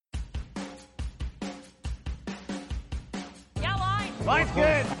Line's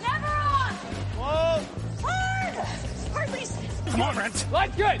good. Never on. Whoa. Hard. Hardly. Come on, Brent.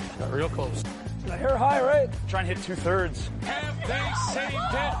 Line's good. Got real close. The hair high, right? Try and hit 2/3. Have they saved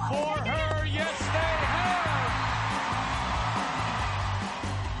it for her? Yes, they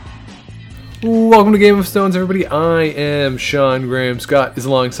have. Welcome to Game of Stones, everybody. I am Sean Graham. Scott is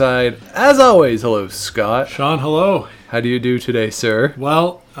alongside, as always. Hello, Scott. Sean, hello. How do you do today, sir?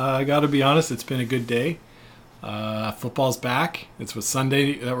 Well, I got to be honest, it's been a good day. Football's back. It's was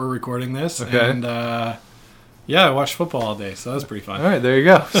Sunday that we're recording this. Okay. And, yeah, I watched football all day, so that was pretty fun. All right, there you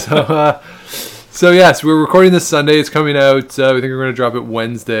go. So yes, we're recording this Sunday. It's coming out. We think we're going to drop it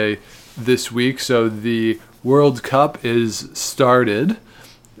Wednesday this week. So the World Cup is started.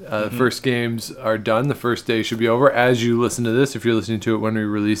 The first games are done. The first day should be over. As you listen to this, if you're listening to it when we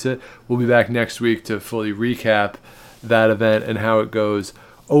release it, we'll be back next week to fully recap that event and how it goes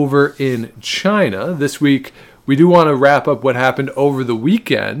over in China. This week, we do want to wrap up what happened over the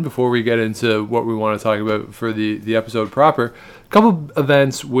weekend before we get into what we want to talk about for the episode proper. A couple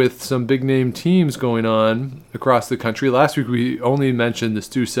events with some big-name teams going on across the country. Last week, we only mentioned the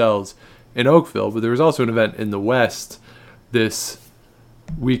Stu Cells in Oakville, but there was also an event in the West this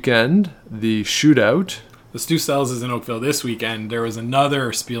weekend, the Shootout. The Stu Cells is in Oakville this weekend. There was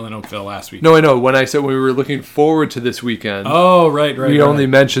another Spiel in Oakville last week. No, I know. When I said we were looking forward to this weekend, Oh, right. we only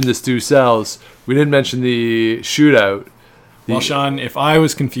mentioned the Stu Cells. We didn't mention the Shootout. Well, Sean, if I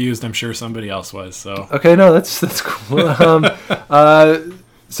was confused, I'm sure somebody else was. So Okay, no, that's cool.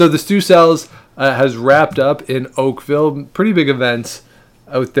 So the Stu Cells has wrapped up in Oakville. Pretty big events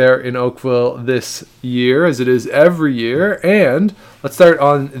out there in Oakville this year, as it is every year. And let's start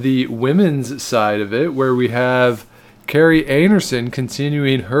on the women's side of it, where we have Teams Einarson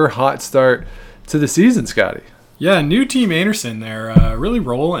continuing her hot start to the season, Scotty. Yeah, new Team Einarson there, really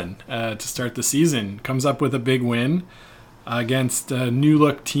rolling to start the season. Comes up with a big win against new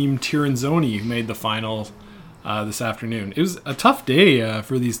look Team Tirinzoni, who made the final this afternoon. It was a tough day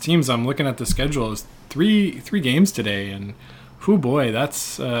for these teams. I'm looking at the schedule. It was three games today, and oh boy,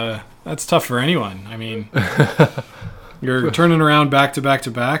 that's tough for anyone. I mean, you're turning around back to back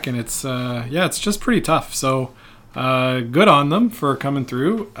to back, and it's just pretty tough. So good on them for coming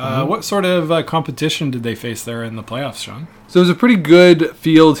through. What sort of competition did they face there in the playoffs, Sean? So it was a pretty good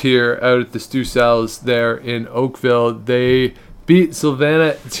field here out at the Stu Cells there in Oakville. They beat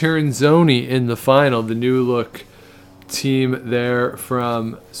Silvana Tirinzoni in the final, the new look team there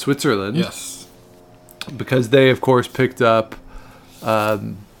from Switzerland. Yes. Because they, of course, picked up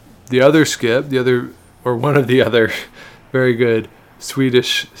the other skip, one of the other very good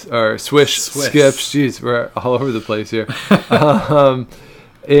Swedish or Swiss skips. Jeez, we're all over the place here.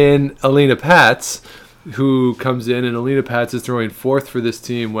 In Alina Patz, who comes in, and Alina Patz is throwing fourth for this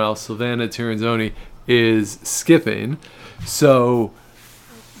team while Silvana Tirinzoni is skipping. So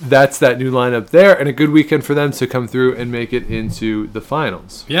that's that new lineup there, and a good weekend for them to come through and make it into the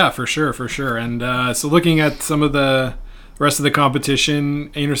finals. Yeah, for sure. And so looking at some of the rest of the competition,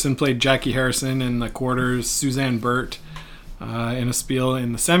 Einarson played Jackie Harrison in the quarters, Suzanne Burt in a Spiel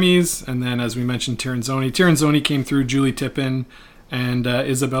in the semis, and then, as we mentioned, Tirinzoni came through, Julie Tippin, and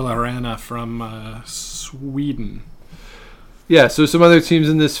Isabella Rana from Sweden. Yeah, so some other teams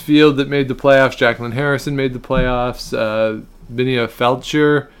in this field that made the playoffs. Jacqueline Harrison made the playoffs. Binia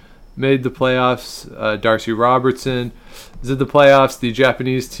Felcher made the playoffs. Darcy Robertson is at the playoffs. The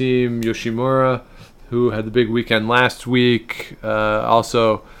Japanese team, Yoshimura, who had the big weekend last week,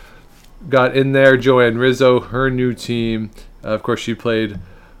 also got in there. Joanne Rizzo, her new team. Of course, she played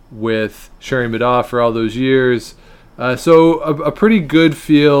with Sherry Madoff for all those years. So a pretty good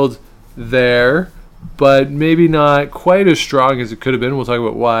field there, but maybe not quite as strong as it could have been. We'll talk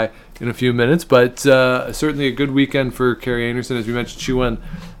about why in a few minutes, but certainly a good weekend for Teams Einarson. As we mentioned, she won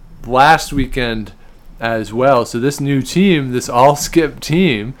last weekend as well. So this new team, this all-skip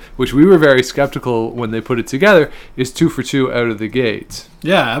team, which we were very skeptical when they put it together, is 2 for 2 out of the gate.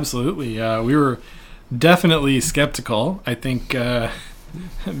 Yeah, absolutely. We were definitely skeptical. I think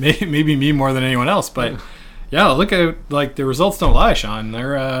maybe me more than anyone else, but yeah, look at, like, the results don't lie, Sean.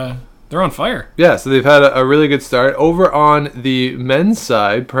 They're on fire. Yeah, so they've had a really good start. Over on the men's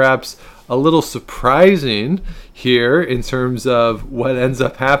side, perhaps a little surprising here in terms of what ends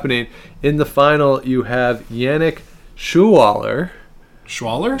up happening. In the final, you have Yannick Schwaller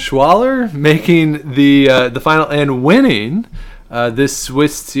making the final and winning this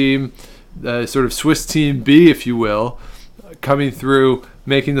Swiss team, sort of Swiss team B, if you will, coming through,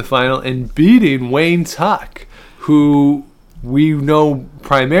 making the final and beating Wayne Tuck, who we know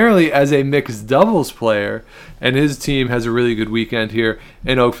primarily as a mixed doubles player, and his team has a really good weekend here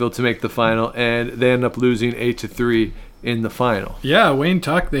in Oakville to make the final, and they end up losing 8-3 in the final. Yeah, Wayne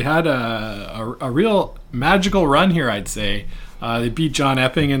Tuck, they had a real magical run here, I'd say. They beat John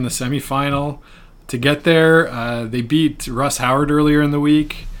Epping in the semifinal. To get there, they beat Russ Howard earlier in the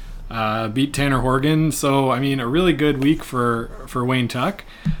week, beat Tanner Horgan. So, I mean, a really good week for Wayne Tuck.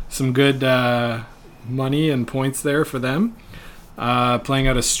 Some good money and points there for them. Playing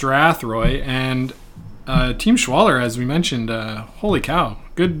out of Strathroy. And Team Schwaller, as we mentioned, holy cow.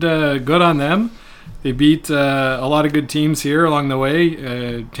 Good on them. They beat a lot of good teams here along the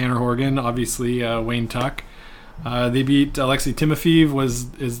way. Tanner Horgan, obviously Wayne Tuck. They beat Alexei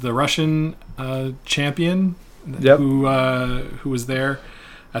Timofeev, is the Russian champion who was there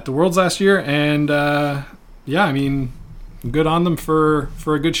at the Worlds last year. And yeah, I mean, good on them for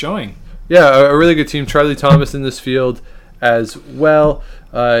a good showing. Yeah, a really good team. Charlie Thomas in this field as well.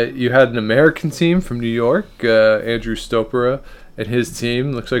 You had an American team from New York, Andrew Stopera and his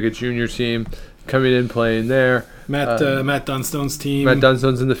team. Looks like a junior team coming in playing there. Matt Dunstone's team. Matt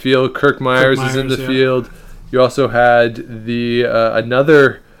Dunstone's in the field. Kirk Myers is in the field. You also had the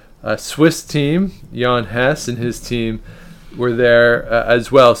another Swiss team, Jan Hess and his team were there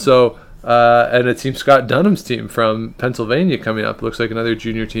as well. So and a team, Scott Dunham's team from Pennsylvania coming up. Looks like another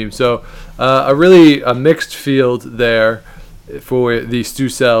junior team. So a mixed field there for the Stu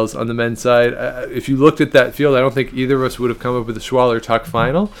Cells on the men's side. If you looked at that field, I don't think either of us would have come up with a Schwaller Tuck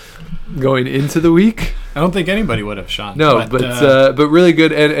final going into the week. I don't think anybody would have, Sean. No, but really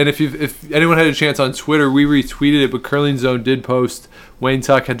good. And if anyone had a chance on Twitter, we retweeted it, but Curling Zone did post Wayne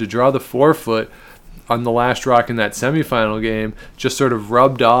Tuck had to draw the forefoot on the last rock in that semifinal game, just sort of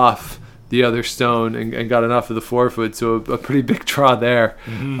rubbed off the other stone and got enough of the forefoot. So a pretty big draw there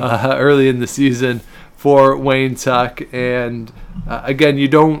early in the season for Wayne Tuck. And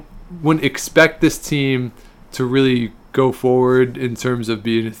again, wouldn't expect this team to really go forward in terms of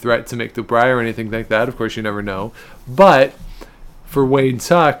being a threat to make the Brier or anything like that. Of course, you never know. But for Wayne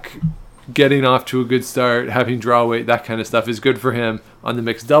Tuck, getting off to a good start, having draw weight, that kind of stuff is good for him on the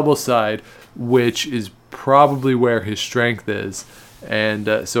mixed doubles side, which is probably where his strength is.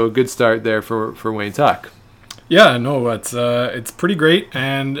 And so a good start there for Wayne Tuck. Yeah, no, it's pretty great.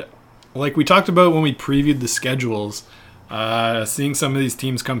 And like we talked about when we previewed the schedules, seeing some of these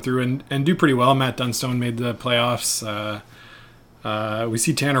teams come through and do pretty well. Matt Dunstone made the playoffs. We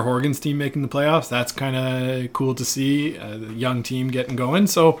see Tanner Horgan's team making the playoffs. That's kind of cool to see, the young team getting going.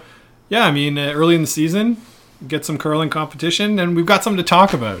 So, yeah, I mean, early in the season, get some curling competition, and we've got something to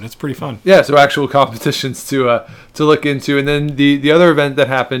talk about. It's pretty fun. Yeah, so actual competitions to look into. And then the other event that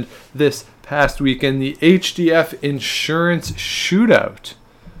happened this past weekend, the HDF Insurance Shootout,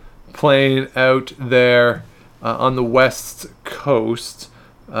 playing out there on the West Coast,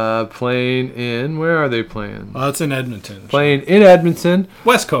 playing in, where are they playing? It's in Edmonton. Playing in Edmonton.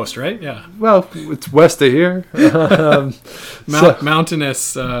 West Coast, right? Yeah. Well, it's west of here.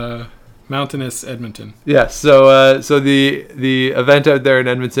 Mountainous Edmonton. Yeah, so the event out there in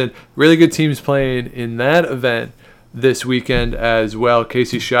Edmonton, really good teams playing in that event this weekend as well.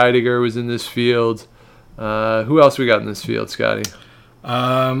 Casey Scheidegger was in this field. Who else we got in this field, Scotty?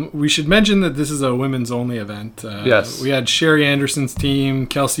 We should mention that this is a women's only event. Yes. We had Sherry Anderson's team,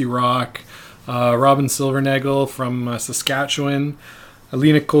 Kelsey Rock, Robin Silvernagel from Saskatchewan,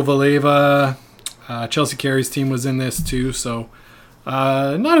 Alina Kovaleva, Chelsea Carey's team was in this too. So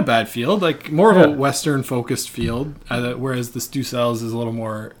not a bad field, like more of a Western focused field, whereas the Stu Cells is a little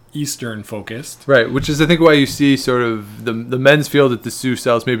more Eastern focused. Right, which is I think why you see sort of the men's field at the Stu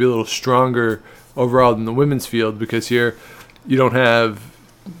Cells maybe a little stronger overall than the women's field, because here you don't have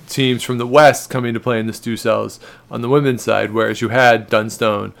teams from the West coming to play in the Stu Cells on the women's side, whereas you had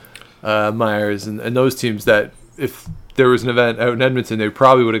Dunstone, Myers, and those teams that if there was an event out in Edmonton, they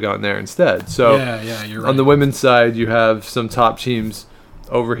probably would have gone there instead. So yeah, you're right. On the women's side, you have some top teams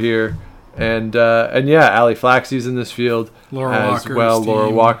over here, and Ali Flaxey's in this field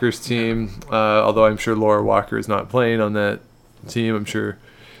Laura Walker's team, although I'm sure Laura Walker is not playing on that team. I'm sure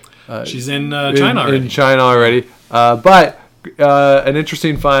she's in China already. In China already, but an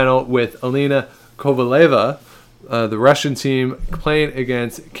interesting final with Alina Kovaleva, the Russian team, playing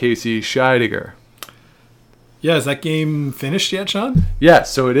against Casey Scheidegger. Yeah, is that game finished yet, Sean? Yeah,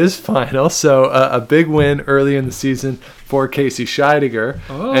 so it is final. So a big win early in the season for Casey Scheidegger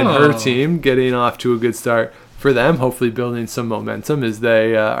and her team, getting off to a good start for them, hopefully building some momentum as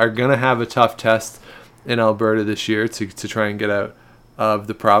they are going to have a tough test in Alberta this year to try and get out of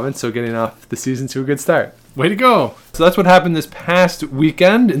the province. So getting off the season to a good start. Way to go. So that's what happened this past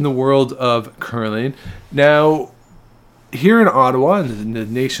weekend in the world of curling. Now, here in Ottawa, in the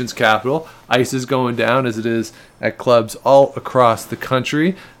nation's capital, ice is going down as it is at clubs all across the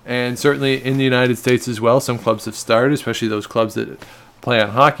country, and certainly in the United States as well. Some clubs have started, especially those clubs that play on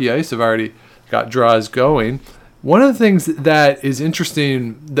hockey ice have already got draws going. One of the things that is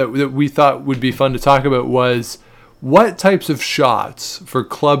interesting that we thought would be fun to talk about was what types of shots for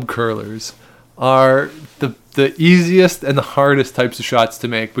club curlers are the easiest and the hardest types of shots to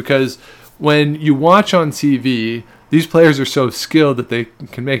make, because when you watch on TV, these players are so skilled that they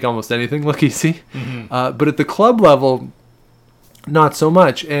can make almost anything look easy. But at the club level, not so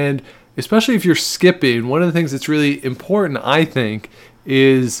much. And especially if you're skipping, one of the things that's really important, I think,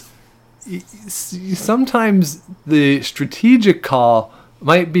 is sometimes the strategic call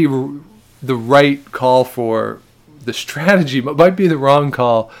might be the right call for the strategy, but might be the wrong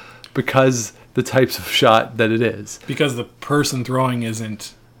call because the types of shot that it is. Because the person throwing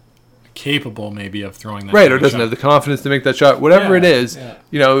isn't capable maybe of throwing that right, or doesn't have the confidence to make that shot. Whatever it is,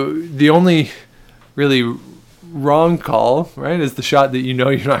 the only really wrong call, right, is the shot that you know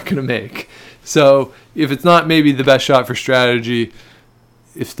you're not going to make. So if it's not maybe the best shot for strategy,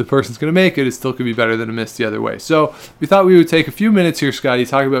 if the person's going to make it, it still could be better than a miss the other way. So we thought we would take a few minutes here, Scotty,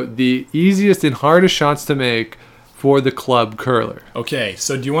 talk about the easiest and hardest shots to make for the club curler. Okay,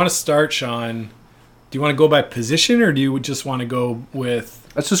 so do you want to start, Sean? Do you want to go by position, or do you just want to go with...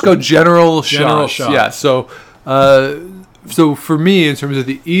 Let's just go general shots. Yeah, so for me, in terms of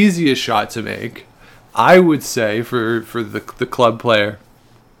the easiest shot to make, I would say for the club player,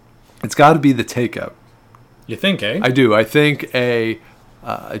 it's got to be the takeout. You think, eh? I do. I think a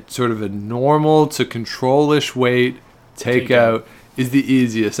sort of a normal to control-ish weight takeout is the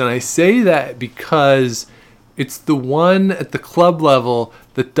easiest. And I say that because it's the one at the club level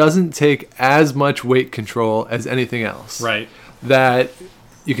that doesn't take as much weight control as anything else. Right. That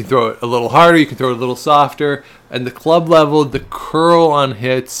you can throw it a little harder, you can throw it a little softer. And the club level, the curl on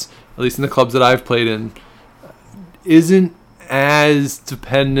hits, at least in the clubs that I've played in, isn't as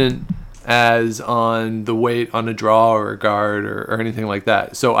dependent as on the weight on a draw or a guard or anything like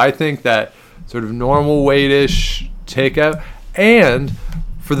that. So I think that sort of normal weight-ish takeout, and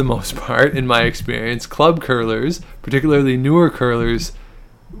for the most part, in my experience, club curlers, particularly newer curlers,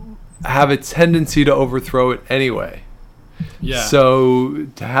 have a tendency to overthrow it anyway. Yeah. So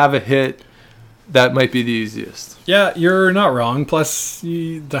to have a hit, that might be the easiest. Yeah, you're not wrong. Plus,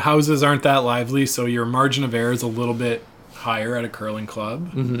 the houses aren't that lively, so your margin of error is a little bit higher at a curling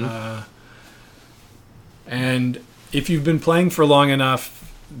club. And if you've been playing for long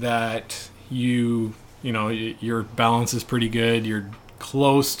enough that your balance is pretty good, you're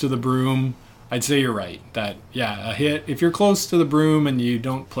close to the broom, I'd say you're right. That, a hit, if you're close to the broom and you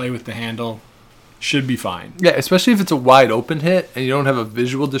don't play with the handle, should be fine. Yeah, especially if it's a wide open hit and you don't have a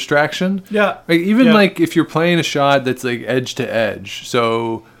visual distraction. Yeah. Like if you're playing a shot that's like edge to edge,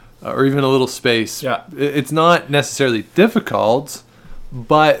 so or even a little space. Yeah. It's not necessarily difficult,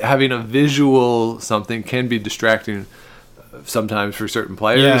 but having a visual something can be distracting sometimes for certain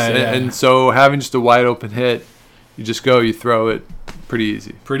players. And so having just a wide open hit, you just go, you throw it, pretty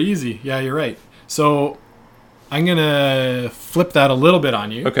easy. Pretty easy. Yeah, you're right. So I'm going to flip that a little bit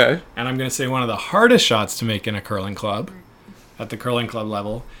on you. Okay. And I'm going to say one of the hardest shots to make in a curling club, at the curling club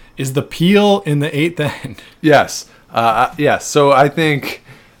level, is the peel in the eighth end. Yes. Yes. So I think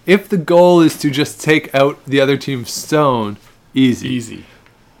if the goal is to just take out the other team's stone, easy.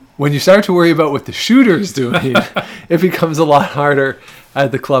 When you start to worry about what the shooter's doing, it becomes a lot harder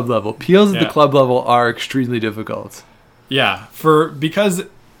at the club level. Peels at the club level are extremely difficult. Yeah, because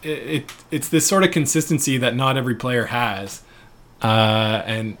it's this sort of consistency that not every player has,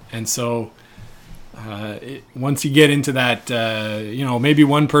 and so once you get into that, maybe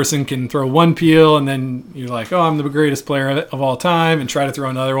one person can throw one peel, and then you're like, oh, I'm the greatest player of all time, and try to throw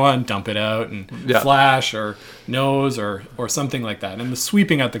another one, dump it out, and flash or nose or something like that. And the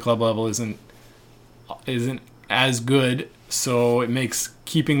sweeping at the club level isn't as good, so it makes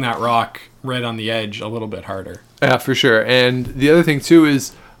keeping that rock right on the edge a little bit harder. Yeah, for sure. And the other thing too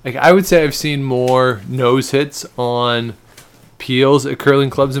is, like, I would say I've seen more nose hits on peels at curling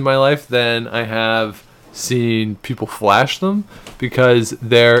clubs in my life than I have seen people flash them, because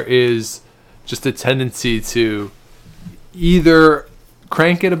there is just a tendency to either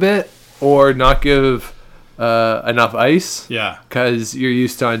crank it a bit or not give enough ice. Yeah. Because you're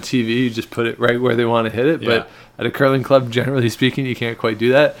used to on TV, you just put it right where they want to hit it. But at a curling club, generally speaking, you can't quite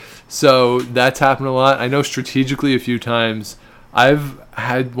do that. So that's happened a lot. I know strategically a few times I've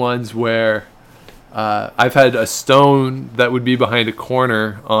had ones where I've had a stone that would be behind a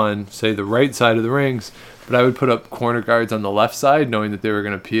corner on, say, the right side of the rings, but I would put up corner guards on the left side, knowing that they were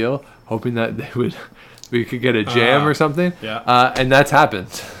going to peel, hoping that they would we could get a jam or something. Yeah. And that's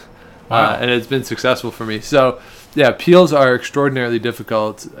happened. Wow. And it's been successful for me. So, yeah, peels are extraordinarily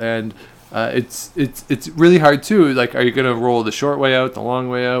difficult, and it's really hard too. Like, are you going to roll the short way out, the long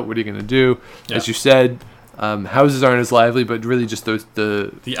way out? What are you going to do? Yeah. As you said, houses aren't as lively, but really just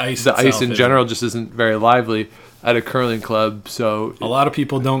the ice in general just isn't very lively at a curling club. So a lot of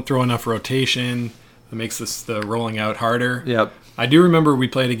people don't throw enough rotation. It makes the rolling out harder. Yep. I do remember we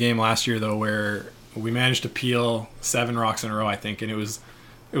played a game last year though where we managed to peel 7 rocks in a row, I think, and it was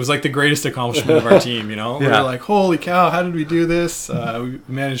like the greatest accomplishment of our team, you know? Yeah. We were like, holy cow, how did we do this? We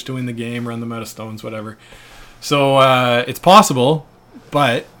managed to win the game, run them out of stones, whatever. So it's possible,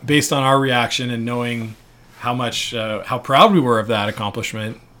 but based on our reaction and knowing how proud we were of that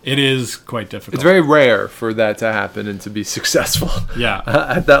accomplishment, it is quite difficult. It's very rare for that to happen and to be successful. Yeah.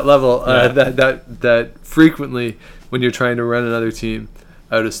 At that level, Yeah. that frequently when you're trying to run another team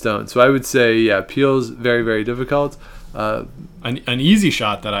out of stone. So I would say, yeah, peel's very, very difficult. An easy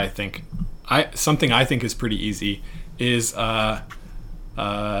shot that I think is pretty easy is an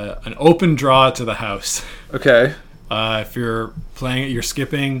open draw to the house. Okay. If you're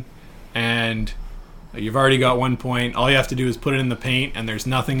skipping and you've already got 1 point, all you have to do is put it in the paint and there's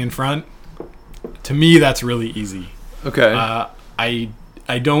nothing in front. To me, that's really easy. Okay.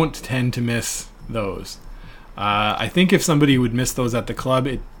 I don't tend to miss those. I think if somebody would miss those at the club,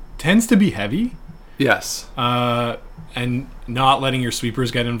 it tends to be heavy. Yes. And not letting your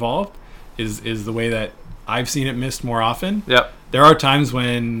sweepers get involved is the way that I've seen it missed more often. Yep. There are times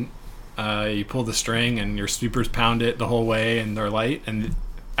when you pull the string and your sweepers pound it the whole way and they're light. And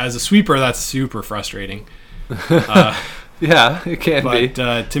as a sweeper, that's super frustrating. Yeah, it can be.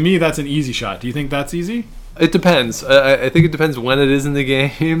 But to me, that's an easy shot. Do you think that's easy? It depends. I think it depends when it is in the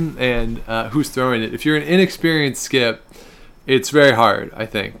game and who's throwing it. If you're an inexperienced skip, it's very hard, I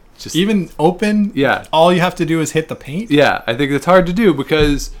think. Just Even open, Yeah. all you have to do is hit the paint? Yeah, I think it's hard to do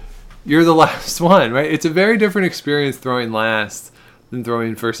because you're the last one, right? It's a very different experience throwing last than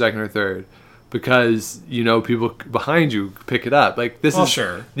throwing first, second, or third because, people behind you pick it up. Like, this is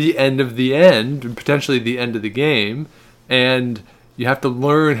sure. the end of the end, and potentially the end of the game, and you have to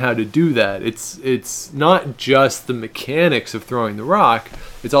learn how to do that. It's not just the mechanics of throwing the rock,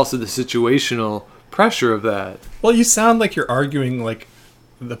 it's also the situational pressure of that. Well, you sound like you're arguing like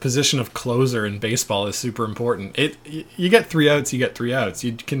the position of closer in baseball is super important. You get 3 outs, you get 3 outs.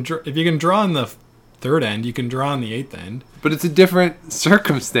 If you can draw in the third end, you can draw in the eighth end. But it's a different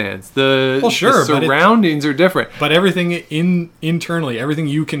circumstance. The surroundings are different. But everything internally, everything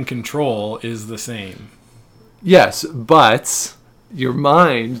you can control is the same. Yes, but your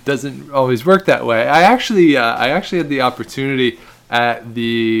mind doesn't always work that way. I actually had the opportunity at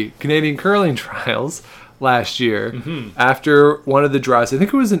the Canadian Curling Trials last year after one of the draws. I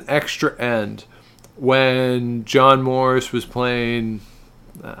think it was an extra end when John Morris was playing.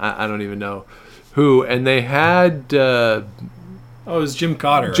 I don't even know who, and they had. It was Jim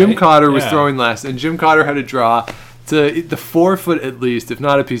Cotter. Jim right? Cotter was throwing last, and Jim Cotter had a draw to the 4 foot at least, if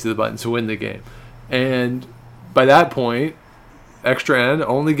not a piece of the button, to win the game. And by that point, extra end,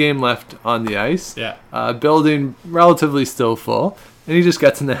 only game left on the ice. Yeah. Building relatively still full, and he just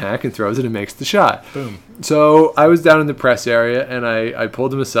gets in the hack and throws it and makes the shot. Boom. So I was down in the press area, and I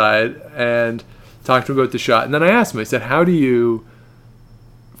pulled him aside and talked to him about the shot. And then I asked him, I said, how do you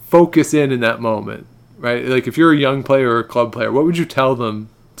focus in that moment, right? Like, if you're a young player or a club player, what would you tell them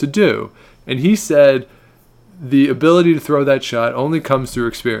to do? And he said, the ability to throw that shot only comes through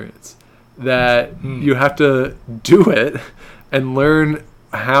experience. That you have to do it and learn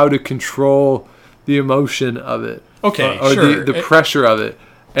how to control the emotion of it. Okay, or sure. the pressure of it.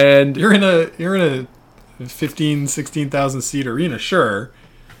 And You're in a 16,000 seat arena, sure.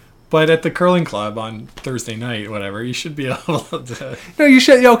 But at the curling club on Thursday night, whatever, you should be able to. No, you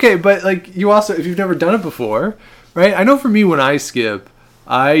should. Okay, but like, you also, if you've never done it before, right? I know for me, when I skip,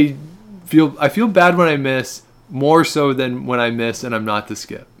 I feel bad when I miss more so than when I miss and I'm not the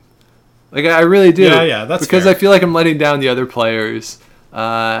skip. Like, I really do. Yeah, that's because fair. I feel like I'm letting down the other players,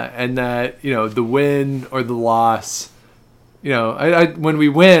 and that, the win or the loss. I when we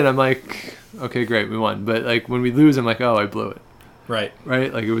win, I'm like, okay, great, we won. But like, when we lose, I'm like, oh, I blew it. Right.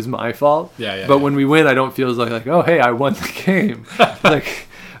 Right? Like, it was my fault. Yeah. But when we win, I don't feel as like, oh, hey, I won the game.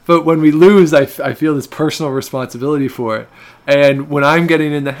 But when we lose, I feel this personal responsibility for it. And when I'm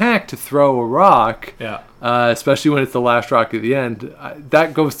getting in the hack to throw a rock, especially when it's the last rock at the end,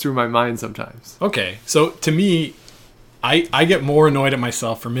 that goes through my mind sometimes. Okay. So to me, I get more annoyed at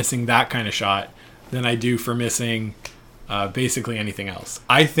myself for missing that kind of shot than I do for missing basically anything else.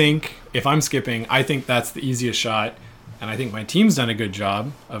 I think if I'm skipping, I think that's the easiest shot. And I think my team's done a good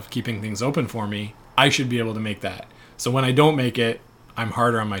job of keeping things open for me. I should be able to make that. So when I don't make it, I'm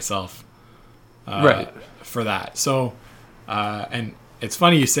harder on myself Right. for that. So, and it's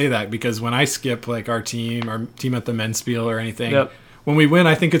funny you say that, because when I skip like our team at the men's spiel or anything, Yep. when we win,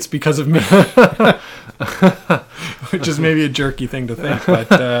 I think it's because of me, which is maybe a jerky thing to think,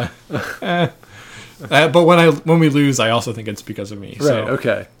 but when we lose, I also think it's because of me. Right. So,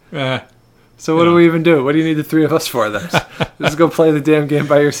 Okay. eh, So what do we even do? What do you need the three of us for then? Just go play the damn game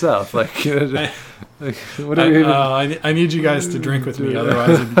by yourself. Like, you know, like what do we even? I need you guys to drink with me,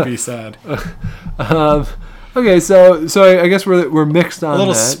 otherwise it'd be sad. Okay, so I guess we're mixed on A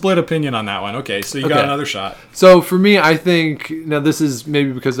little that. split opinion on that one. Okay, so you got Okay. another shot. So for me, I think, now this is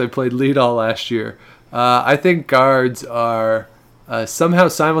maybe because I played lead all last year. I think guards are somehow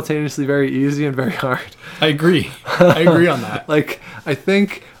simultaneously very easy and very hard. I agree. I agree on that. Like, I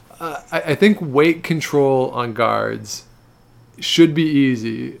think weight control on guards should be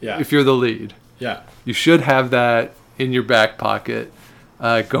easy if you're the lead. Yeah. You should have that in your back pocket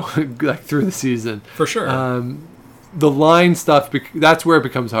going like through the season. For sure. The line stuff, that's where it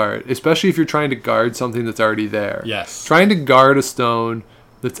becomes hard, especially if you're trying to guard something that's already there. Yes. Trying to guard a stone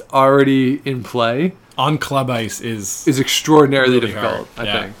that's already in play On club ice is extraordinarily really difficult, hard.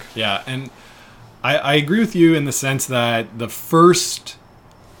 I think. Yeah, and I agree with you in the sense that the first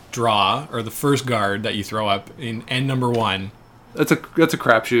draw or the first guard that you throw up in end number one, That's a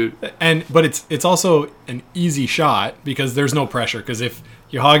crapshoot. but it's also an easy shot because there's no pressure, because if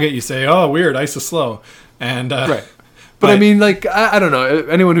you hog it, you say, oh, weird, ice is slow, and Right. But I mean, like, I don't know.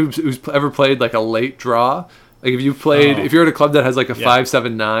 Anyone who's ever played like a late draw, like if you're at a club that has like a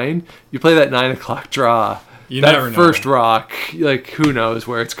 5-7-9, you play that 9 o'clock draw. You that never know. first rock, like who knows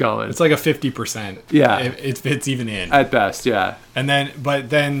where it's going? it's like a 50%. Yeah. if it's even in. At best, yeah. And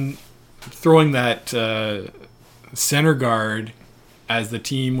then throwing that center guard as the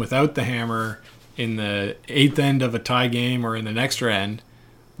team without the hammer in the eighth end of a tie game or in the extra end,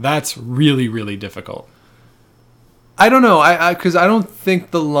 that's really, really difficult. I don't know, because I don't think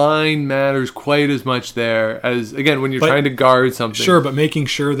the line matters quite as much there as, again, when you're trying to guard something. Sure, but making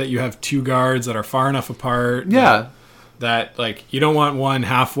sure that you have two guards that are far enough apart. Yeah. That like, you don't want one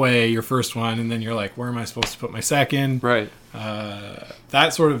halfway, your first one, and then you're like, where am I supposed to put my second? Right.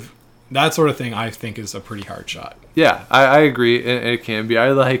 That sort of thing I think is a pretty hard shot. Yeah, I agree, and it can be.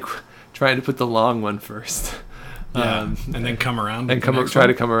 I like trying to put the long one first. Yeah, and then come around and try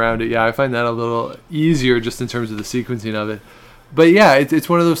to come around it. Yeah, I find that a little easier just in terms of the sequencing of it. But yeah, it's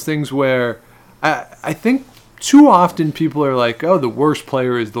one of those things where I think too often people are like, oh, the worst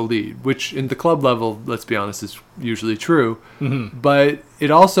player is the lead, which in the club level, let's be honest, is usually true. Mm-hmm. But it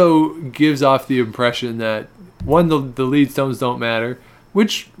also gives off the impression that, one, the lead stones don't matter,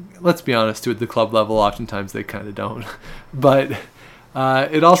 which, let's be honest, at the club level, oftentimes they kind of don't. But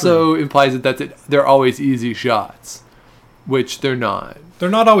it also implies that they're always easy shots, which they're not. They're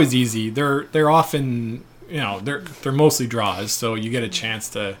not always easy. They're often, they're mostly draws, so you get a chance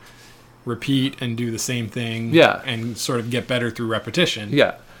to repeat and do the same thing. Yeah. And sort of get better through repetition.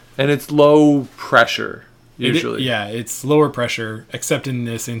 Yeah, and it's low pressure usually. It's lower pressure, except in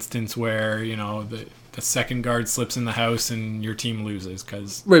this instance where the second guard slips in the house and your team loses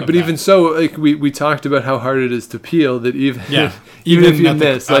because even so, like we talked about how hard it is to peel, that even even if you at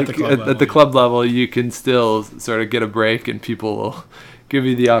miss, at the club level, you can still sort of get a break, and people will give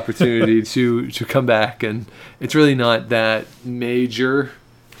you the opportunity to come back, and it's really not that major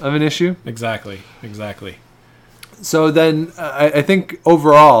of an issue. Exactly. So then I think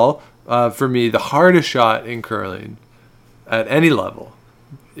overall, for me, the hardest shot in curling at any level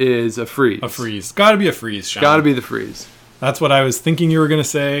is a freeze. A freeze. Got to be a freeze, Sean. Got to be the freeze. That's what I was thinking you were going to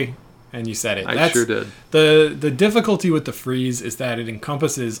say, and you said it. I sure did. The difficulty with the freeze is that it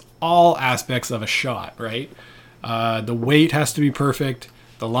encompasses all aspects of a shot, right? The weight has to be perfect.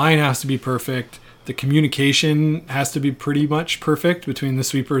 The line has to be perfect. The communication has to be pretty much perfect between the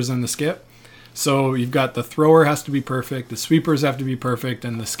sweepers and the skip. So you've got the thrower has to be perfect, the sweepers have to be perfect,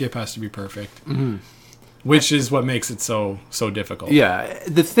 and the skip has to be perfect. Mm-hmm. Which is what makes it so difficult. Yeah.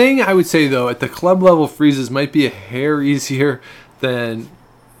 The thing I would say, though, at the club level, freezes might be a hair easier than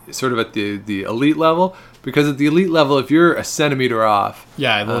sort of at the elite level, because at the elite level, if you're a centimeter off,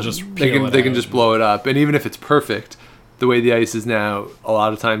 they'll just they can just blow it up. And even if it's perfect, the way the ice is now, a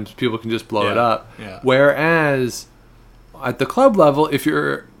lot of times people can just blow it up. Yeah. Whereas at the club level, if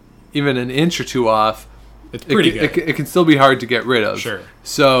you're even an inch or two off, it's pretty good. It can still be hard to get rid of. Sure.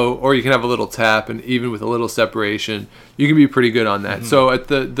 So, or you can have a little tap, and even with a little separation, you can be pretty good on that. Mm-hmm. So at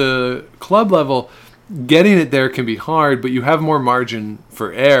the club level, getting it there can be hard, but you have more margin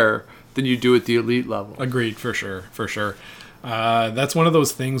for error than you do at the elite level. Agreed, for sure. That's one of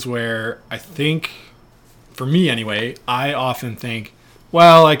those things where I think for me anyway, I often think,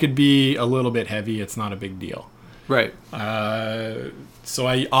 well, I could be a little bit heavy. It's not a big deal. Right. So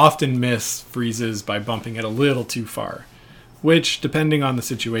I often miss freezes by bumping it a little too far, which, depending on the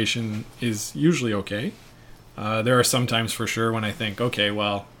situation, is usually okay. There are some times for sure when I think, okay,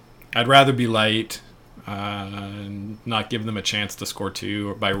 well, I'd rather be light and not give them a chance to score 2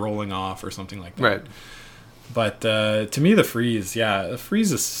 or by rolling off or something like that. Right. But the the freeze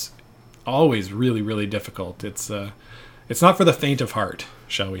is always really, really difficult. It's not for the faint of heart,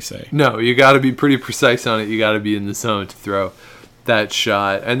 shall we say. No, you got to be pretty precise on it. You got to be in the zone to throw that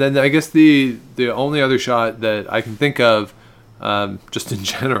shot. And then I guess the only other shot that I can think of, just in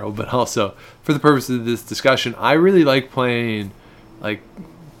general, but also for the purposes of this discussion, I really like playing like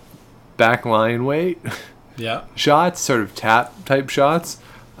back line weight shots, sort of tap type shots,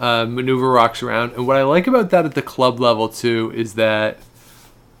 maneuver rocks around. And what I like about that at the club level too is that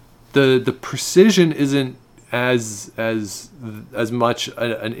the precision isn't as much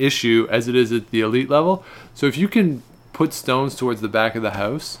an issue as it is at the elite level. So if you can put stones towards the back of the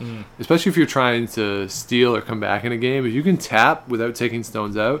house, especially if you're trying to steal or come back in a game, if you can tap without taking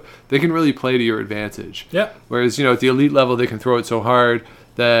stones out, they can really play to your advantage. Yeah. Whereas, at the elite level, they can throw it so hard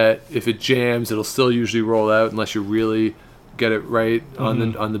that if it jams, it'll still usually roll out unless you really get it right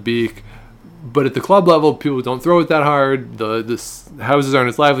on the beak. But at the club level, people don't throw it that hard. The houses aren't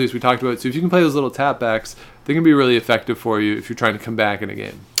as lively as we talked about. So if you can play those little tap backs, they can be really effective for you if you're trying to come back in a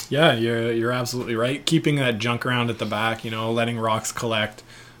game. Yeah, you're absolutely right. Keeping that junk around at the back, letting rocks collect,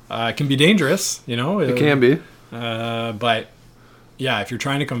 can be dangerous. It can be. But yeah, if you're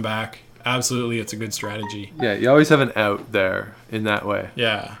trying to come back, absolutely, it's a good strategy. Yeah, you always have an out there in that way.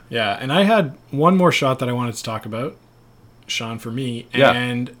 Yeah. And I had one more shot that I wanted to talk about, Sean, for me,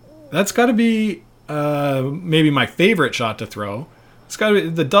 and that's got to be maybe my favorite shot to throw. It's got to be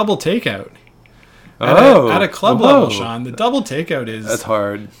the double takeout. At a club level, Sean, the double takeout is that's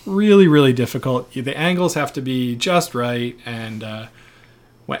hard. Really, really difficult. The angles have to be just right, and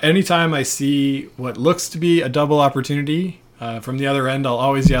anytime I see what looks to be a double opportunity from the other end, I'll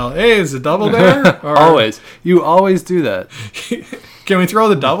always yell, "Hey, is a double there?" Or, always. You always do that. Can we throw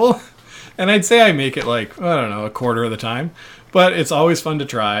the double? And I'd say I make it like, I don't know, a quarter of the time, but it's always fun to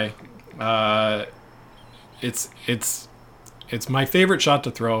try. It's my favorite shot to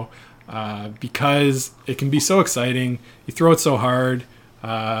throw. Because it can be so exciting. You throw it so hard.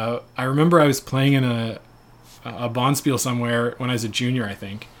 I remember I was playing in a bonspiel somewhere when I was a junior, I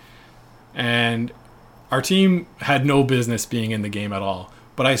think. And our team had no business being in the game at all.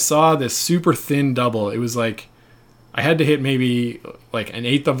 But I saw this super thin double. It was like I had to hit maybe like an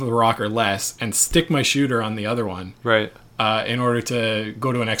eighth of the rock or less and stick my shooter on the other one. Right. In order to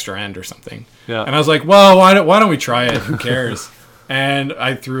go to an extra end or something. Yeah. And I was like, well, why don't we try it? Who cares? And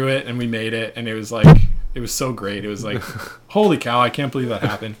I threw it, and we made it, and it was so great. It was like, holy cow, I can't believe that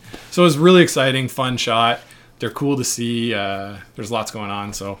happened. So it was really exciting, fun shot. They're cool to see. There's lots going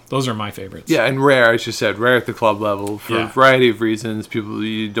on, so those are my favorites. Yeah, and rare, as you said, rare at the club level for a variety of reasons. People,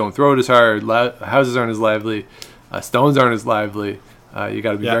 you don't throw it as hard, houses aren't as lively, stones aren't as lively. You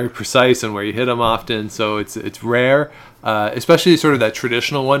got to be very precise on where you hit them often, so it's rare. Especially sort of that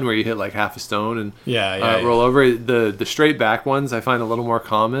traditional one where you hit like half a stone and roll over. The straight back ones I find a little more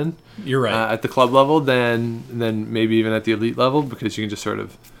common. You're right. At the club level than maybe even at the elite level, because you can just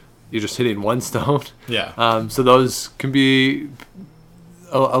you're just hitting one stone. Yeah. So those can be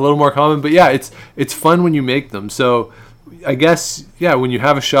a little more common, but yeah, it's fun when you make them. So I guess when you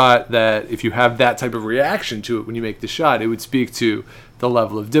have a shot that if you have that type of reaction to it when you make the shot, it would speak to the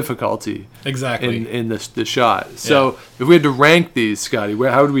level of difficulty in the shot. So if we had to rank these, Scotty,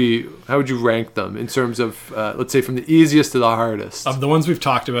 how would you rank them in terms of let's say from the easiest to the hardest? Of the ones we've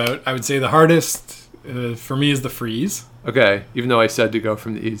talked about, I would say the hardest for me is the freeze. Okay, even though I said to go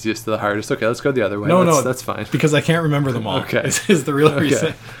from the easiest to the hardest. Okay, let's go the other way. That's fine. Because I can't remember them all. Okay. Is the real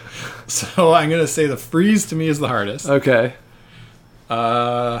reason. So I'm going to say the freeze to me is the hardest. Okay.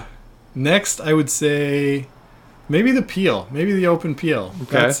 Next, I would say maybe the peel. Maybe the open peel.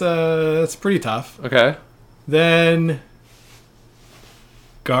 Okay. That's pretty tough. Okay. Then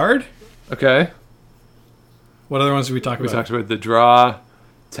guard. Okay. What other ones did we talk about? We talked about the draw,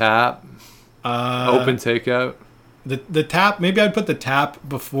 tap, open takeout. The tap, maybe I'd put the tap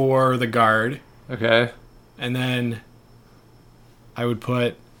before the guard. Okay. And then I would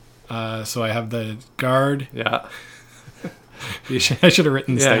put, so I have the guard. Yeah. I should have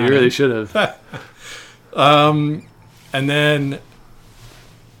written this down. Yeah, you really should have. And then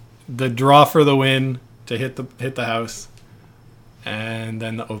the draw for the win to hit the house, and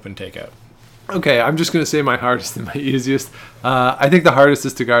then the open takeout. Okay, I'm just going to say my hardest and my easiest. I think the hardest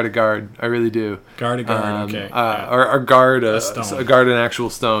is to guard a guard. I really do. Guard a guard, okay. Or guard stone. a guard an actual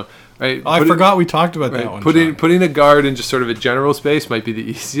stone. Right? I forgot we talked about that one. Putting a guard in just sort of a general space might be the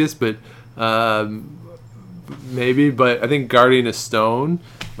easiest, but maybe. But I think guarding a stone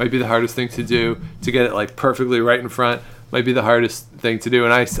might be the hardest thing to do. To get it like perfectly right in front might be the hardest thing to do.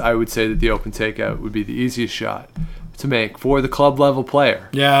 And I would say that the open takeout would be the easiest shot to make for the club level player.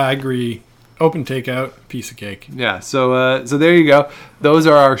 Yeah, I agree. Open takeout, piece of cake. Yeah, so there you go. Those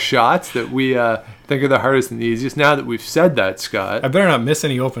are our shots that we think are the hardest and the easiest. Now that we've said that, Scott, I better not miss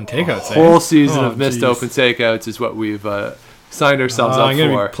any open takeouts. A whole season of missed open takeouts is what we've signed ourselves up I'm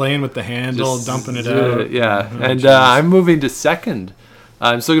gonna for. Be playing with the handle, just dumping it out. Yeah, and I'm moving to second.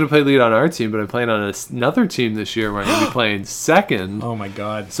 I'm still going to play lead on our team, but I'm playing on another team this year where I'm going to be playing second. Oh, my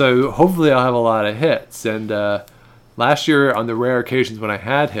God. So hopefully I'll have a lot of hits. And last year, on the rare occasions when I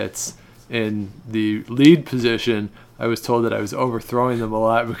had hits in the lead position, I was told that I was overthrowing them a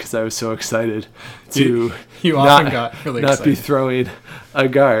lot because I was so excited to not be throwing a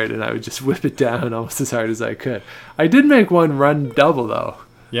guard, and I would just whip it down almost as hard as I could. I did make one run double, though.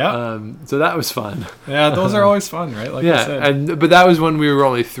 Yeah. So that was fun. Yeah, those are always fun, right? Like I said. But that was when we were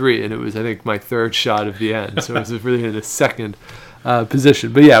only 3, and it was, I think, my 3rd shot of the end. So it was really in a second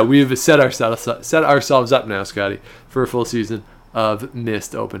position. But yeah, we've set ourselves up now, Scotty, for a full season of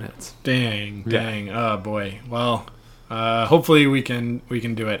missed open hits. Dang. Oh boy. Well, hopefully we can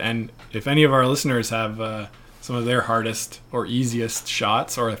do it. And if any of our listeners have some of their hardest or easiest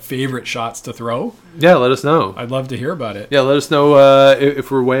shots or favorite shots to throw, yeah, let us know. I'd love to hear about it. Yeah, let us know if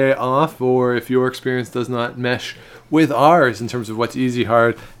we're way off or if your experience does not mesh with ours in terms of what's easy,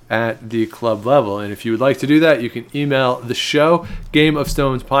 hard at the club level. And if you would like to do that, you can email the show,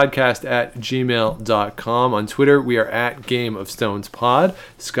 gameofstonespodcast@gmail.com. On Twitter, we are at gameofstonespod.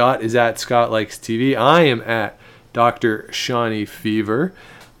 Scott is at ScottLikesTV. I am at Dr. Shawnee Fever.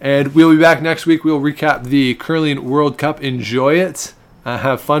 And we'll be back next week. We'll recap the Curling World Cup. Enjoy it.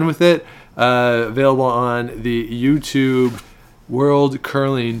 Have fun with it. Available on the YouTube World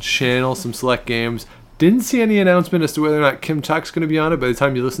Curling channel. Some select games. Didn't see any announcement as to whether or not Kim Tuck's going to be on it. By the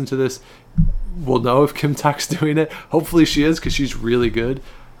time you listen to this, we'll know if Kim Tuck's doing it. Hopefully she is, because she's really good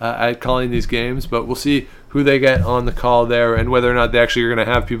at calling these games. But we'll see who they get on the call there and whether or not they actually are going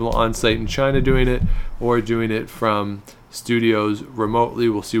to have people on site in China doing it or doing it from studios remotely.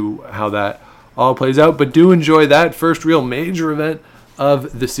 We'll see how that all plays out. But do enjoy that first real major event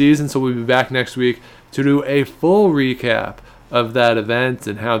of the season. So we'll be back next week to do a full recap of that event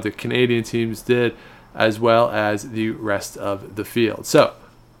and how the Canadian teams did, as well as the rest of the field. So,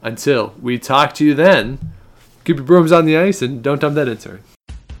 until we talk to you then, keep your brooms on the ice and don't dump that intern.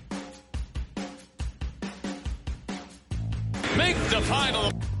 Make the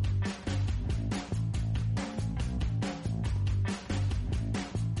final.